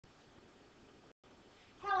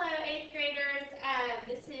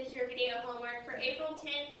This is your video homework for April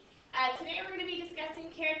 10th. Today we're going to be discussing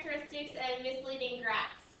characteristics of misleading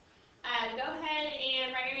graphs. Go ahead and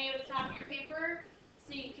write your name at the top of your paper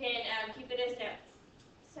so you can keep it as notes.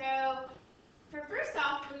 So, first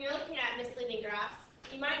off, when you're looking at misleading graphs,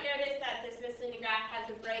 you might notice that this misleading graph has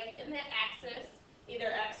a break in the axis, either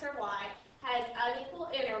X or Y, has unequal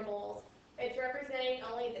intervals. It's representing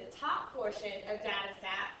only the top portion of data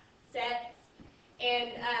sets,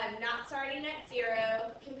 and not starting at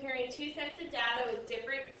zero, comparing two sets of data with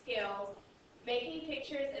different scales, making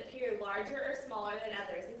pictures appear larger or smaller than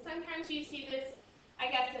others. And sometimes you see this,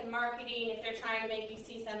 I guess, in marketing, if they're trying to make you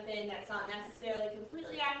see something that's not necessarily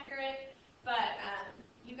completely accurate, but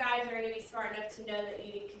you guys are going to be smart enough to know that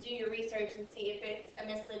you can do your research and see if it's a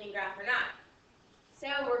misleading graph or not. So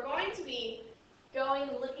we're going to be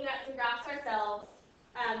looking at some graphs ourselves.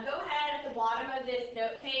 Go ahead at the bottom of this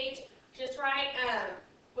note page. Just write,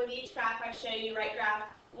 with each graph I show you, write graph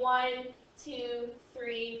 1, 2,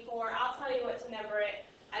 3, 4. I'll tell you what to number it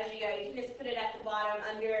as you go. You can just put it at the bottom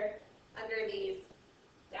under these,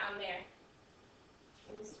 down there.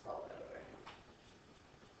 Just scroll over.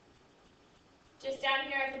 Just down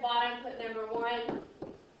here at the bottom, put number 1,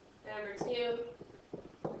 number 2,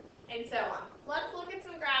 and so on. Let's look at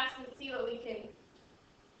some graphs and see what we can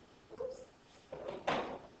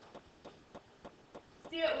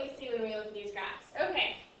see when we look at these graphs.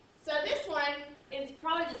 Okay, so this one is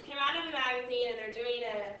probably just came out of a magazine and they're doing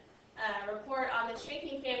a report on the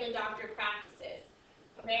shrinking family doctor practices.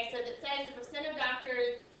 Okay, so it says the percent of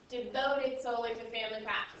doctors devoted solely to family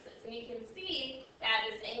practices. And you can see that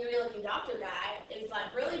this angry looking doctor guy is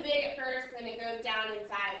like really big at first and then it goes down in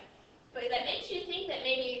size. But that makes you think that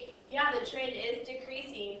maybe, yeah, the trend is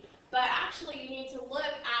decreasing, but actually you need to look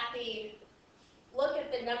at the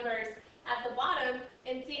numbers at the bottom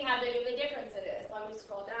and see how big of a difference it is. Let me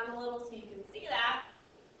scroll down a little so you can see that.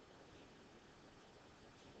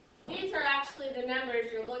 These are actually the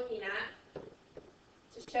numbers you're looking at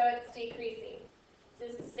to show it's decreasing.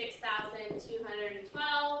 This is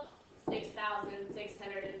 6,212,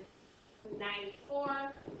 6,694,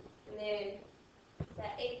 and then is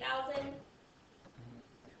that 8,000?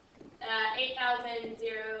 8,000.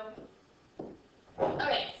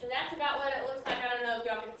 Okay, so that's about what it looks like. I don't know if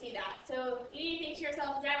y'all can see that. So you need to think to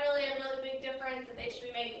yourself, is that really a really big difference that they should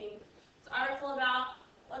be making this article about?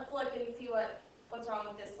 Let's look and see what's wrong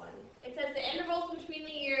with this one. It says the intervals between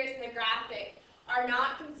the years in the graphic are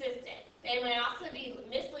not consistent. They may also be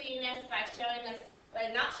misleading us by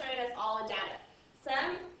not showing us all the data.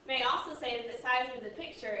 Some may also say that the size of the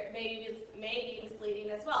picture may be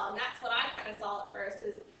misleading as well, and that's what I kind of saw at first.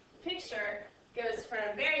 Is the picture goes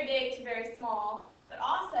from very big to very small, but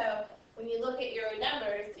also when you look at your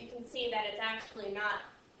numbers, you can see that it's actually not,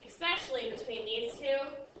 especially between these two,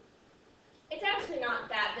 it's actually not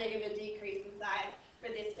that big of a decrease in size for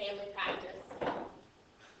this family practice.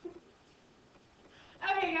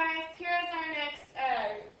 Okay guys, here's our next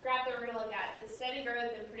graph that we're going to look at. The steady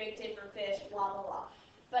growth and predicted for fish, blah, blah, blah.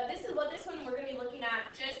 But this is what this one we're going to be looking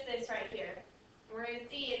at, just this right here. We're going to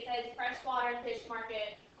see it says Freshwater Fish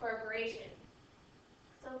Market Corporation.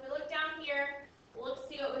 So if we look down here, let's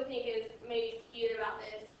see what we think is maybe skewed about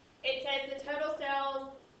this. It says the total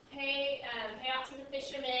sales pay out to the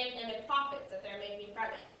fishermen and the profits that they're making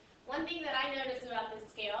from it. One thing that I noticed about this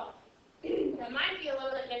scale that might be a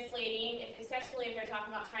little bit misleading, especially if they're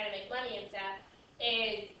talking about trying to make money and stuff,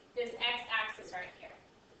 is this x-axis right here.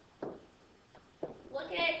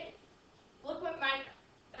 Look what might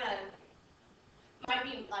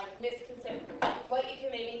be like misconceived, what you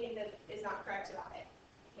can maybe think that is not correct about it.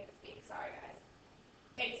 I can't speak, sorry guys.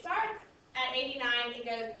 It starts at 89 and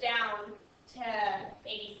goes down to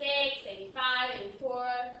 86, 85,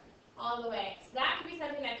 84, all the way. So that could be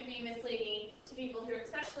something that could be misleading to people who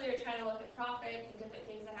especially are trying to look at profits and different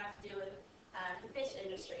things that have to do with the fish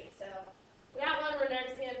industry. So that one, we're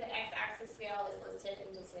noticing that the x-axis scale is listed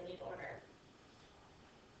in descending order.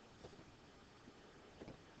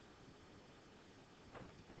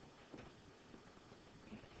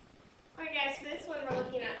 Alright guys, for this one we're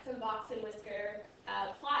looking at some box and whisker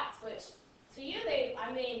plots, which to you to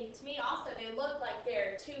me also, they look like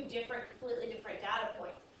they're two completely different data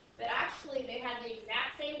points. But actually they have the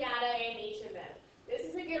exact same data in each of them. This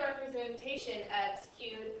is a good representation of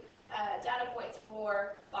skewed data points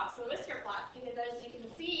for box and whisker plots, because as you can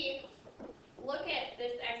see, look at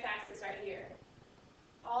this x-axis right here.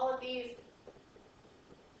 All of these,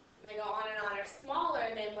 they go on and on, are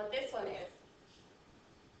smaller than what this one is.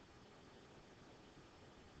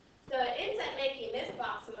 So it ends up making this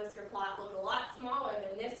box and whisker plot look a lot smaller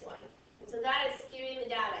than this one. And so that is skewing the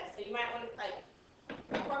data. So you might want to, like,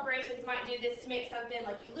 incorporate correlations might do this to make something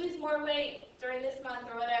like you lose more weight during this month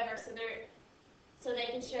or whatever, so they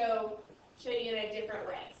can show you in a different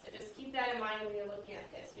way. So just keep that in mind when you're looking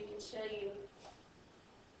at this. We can show you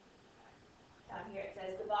down here. It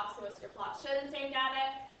says the box and whisker plot show the same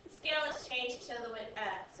data. The scale is changed so the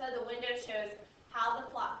window shows how the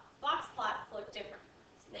box plots look different.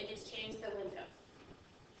 So they just changed the window.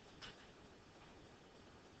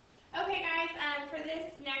 Okay, guys. For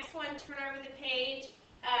this next one, turn over the page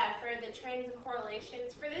for the trends and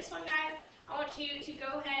correlations. For this one, guys, I want you to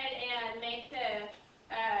go ahead and make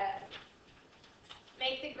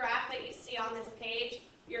the graph that you see on this page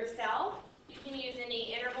yourself. You can use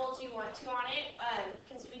any intervals you want to on it,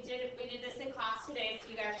 because we did this in class today, so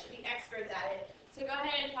you guys should be experts at it. So go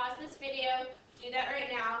ahead and pause this video, do that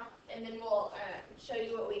right now, and then we'll show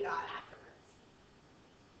you what we got afterwards.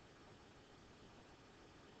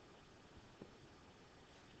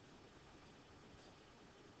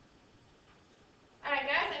 Alright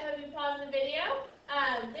guys, I hope you paused the video.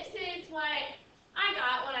 This is what I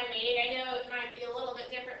got when I made it. I know it might be a little bit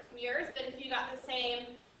different from yours, but if you got the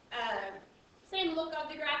same look of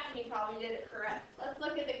the graph, then you probably did it correct. Let's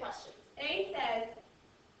look at the questions. A says,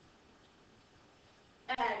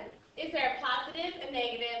 is there a positive, a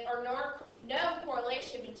negative, or no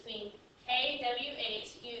correlation between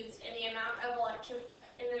kWh used in the amount of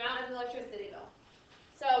electricity bill?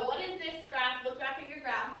 So what does this graph look like at your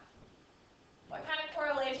graph? What kind of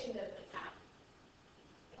correlation does this have?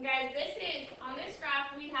 Guys, on this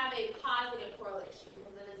graph, we have a positive correlation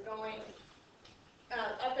because it is going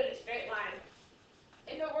up in a straight line.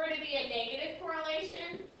 If it were to be a negative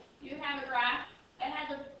correlation, you have a graph that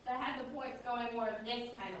has the points going more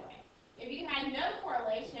this kind of way. If you had no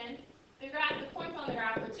correlation, the points on the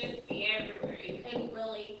graph would just be everywhere. You couldn't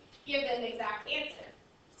really give an exact answer.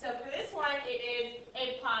 So for this one, it is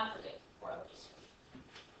a positive correlation.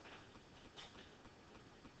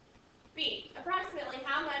 B, approximately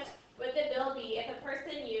how much would the bill be if a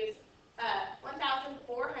person used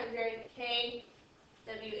 1,400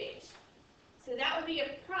 kWh? So that would be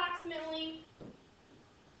approximately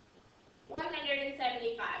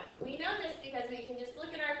 175. We know this because we can just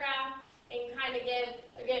look at our graph and kind of give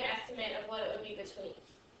a good estimate of what it would be between.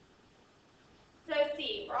 So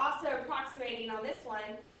C, we're also approximating on this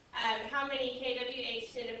one how many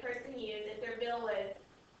kWh did a person use if their bill was,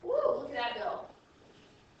 look at that bill,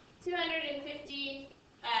 $250,000,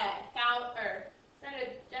 or is that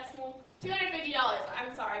a decimal? $250.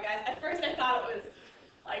 I'm sorry, guys. At first I thought it was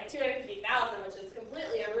like $250,000, which is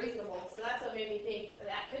completely unreasonable. So that's what made me think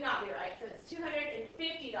that could not be right. So it's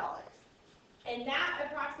 $250. And that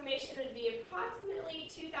approximation would be approximately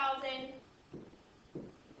 2,000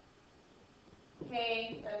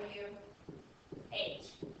 kWh.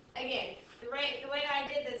 Again, the way I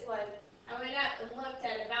did this was I went up and looked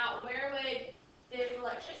at about where would this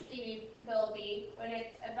electricity bill be when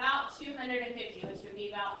it's about 250, which would be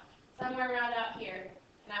about somewhere around out here.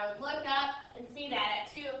 And I would look up and see that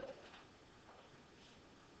at 2.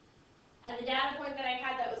 And the data point that I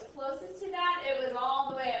had that was closest to that, it was all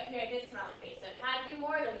the way up here at this mountain base. So it had to be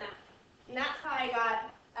more than that. And that's how I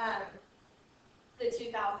got the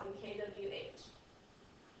 2,000 kWh.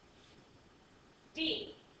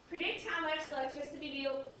 D, predict how much the electricity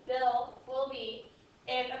bill will be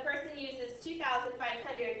if a person uses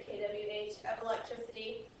 2,500 kWh of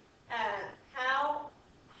electricity. How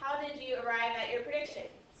did you arrive at your prediction?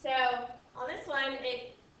 So on this one,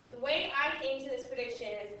 the way I came to this prediction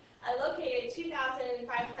is I located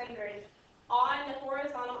 2,500 on the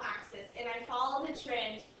horizontal axis, and I followed the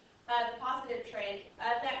trend, the positive trend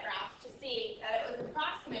of that graph to see that it was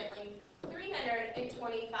approximately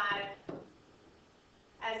 325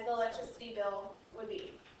 as the electricity bill would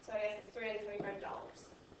be. So I guess it's $325.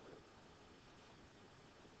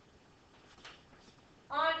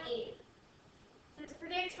 On E, so to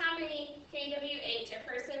predict how many kWh a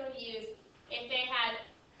person would use if they had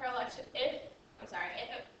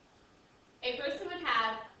if a person would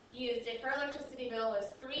have used if her electricity bill was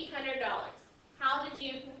 $300. How did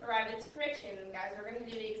you arrive at this prediction? And guys, we're going to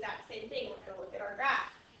do the exact same thing. We're going to look at our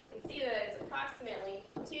graph and see that it's approximately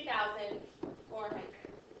 2,400.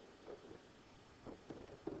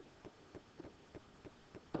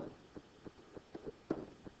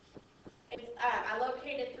 I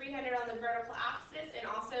located 300 on the vertical axis and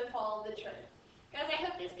also followed the trend. Guys, I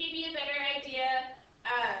hope this gave you a better idea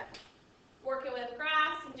working with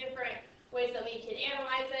graphs and different ways that we can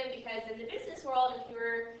analyze them, because in the business world, if you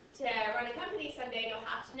were to run a company someday, you'll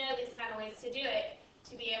have to know these kind of ways to do it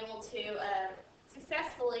to be able to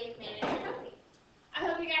successfully manage your company. I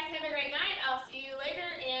hope you guys have a great night. I'll see you later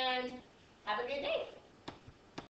and have a good day.